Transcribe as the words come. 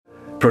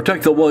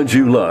Protect the ones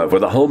you love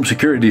with a home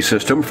security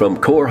system from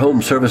Core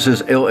Home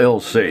Services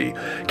LLC,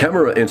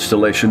 camera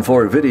installation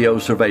for video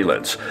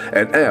surveillance,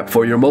 an app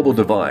for your mobile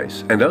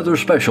device, and other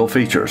special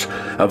features.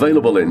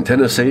 Available in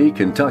Tennessee,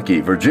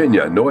 Kentucky,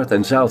 Virginia, North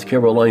and South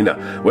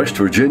Carolina, West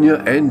Virginia,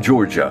 and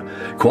Georgia.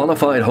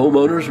 Qualified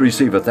homeowners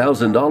receive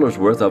 $1,000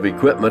 worth of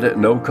equipment at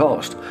no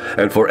cost.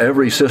 And for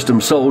every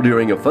system sold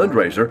during a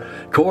fundraiser,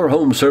 Core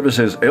Home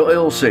Services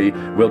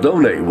LLC will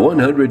donate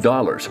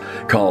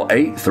 $100. Call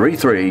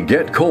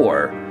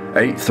 833-GET-CORE,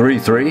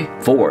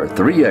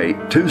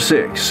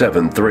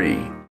 833-438-2673.